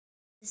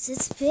This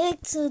is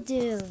Pixel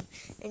Doom,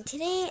 and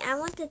today I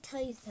want to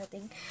tell you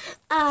something.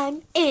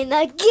 I'm in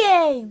a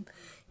game!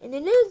 In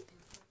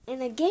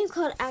a game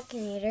called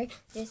Akinator,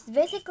 there's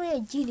basically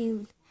a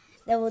genie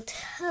that will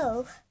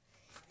tell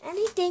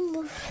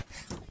anything.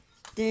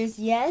 There's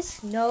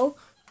yes, no,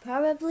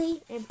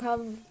 probably, and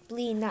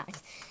probably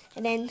not.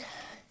 And then,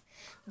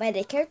 by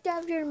the character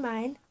of your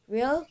mind,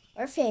 real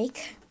or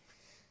fake,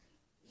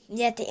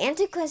 you have to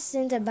answer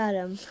questions about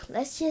them.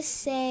 Let's just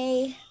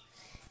say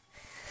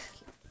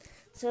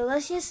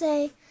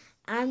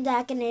I'm the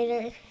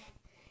Akinator,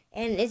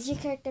 and is your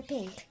character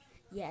pink?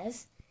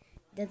 Yes.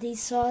 Does he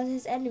solve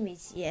his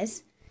enemies?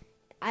 Yes.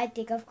 I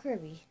think of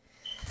Kirby.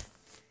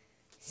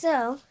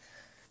 So,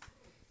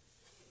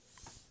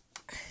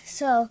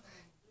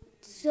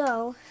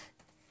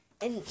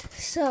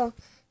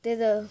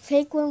 there's a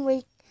fake one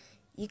where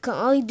you can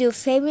only do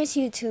famous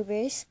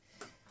YouTubers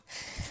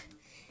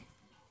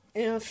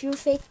and a few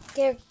fake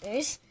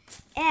characters,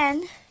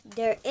 and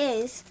there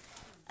is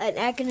an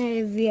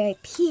Akinator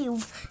VIP.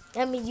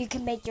 That means you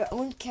can make your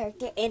own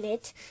character in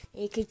it,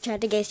 and you can try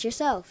to guess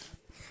yourself.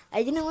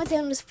 I didn't want to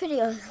on this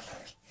video.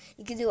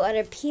 You can do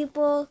other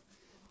people.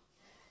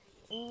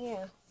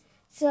 Yeah.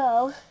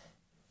 So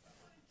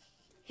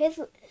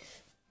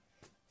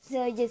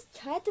just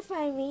try to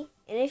find me,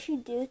 and if you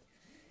do,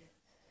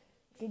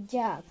 good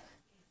job.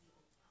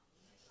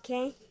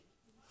 Okay?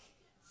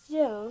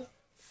 So,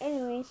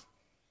 anyways,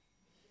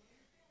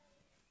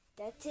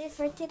 that's it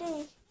for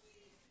today.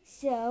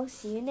 So,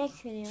 see you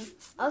next video.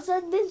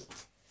 Also,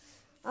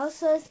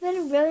 it's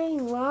been really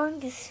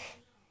long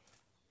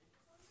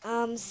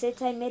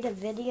since I made a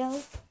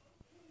video.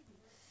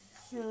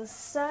 So,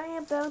 sorry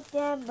about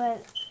that,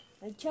 but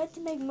I tried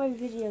to make more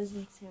videos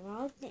next time.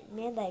 I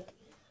made like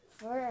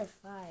 4 or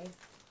 5,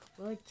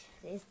 which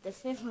is the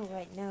 5th one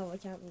right now,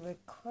 which I'm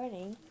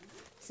recording.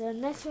 So,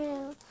 next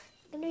video is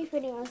going to be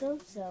pretty awesome.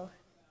 So,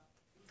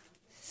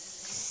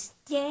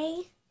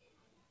 stay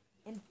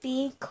and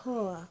be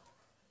cool.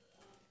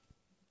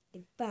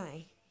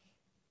 Goodbye.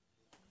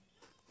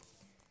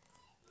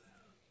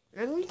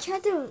 I'm going to try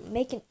to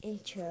make an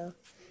intro.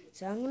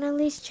 So I'm going to at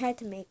least try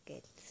to make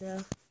it.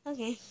 So,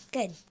 okay,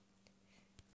 good.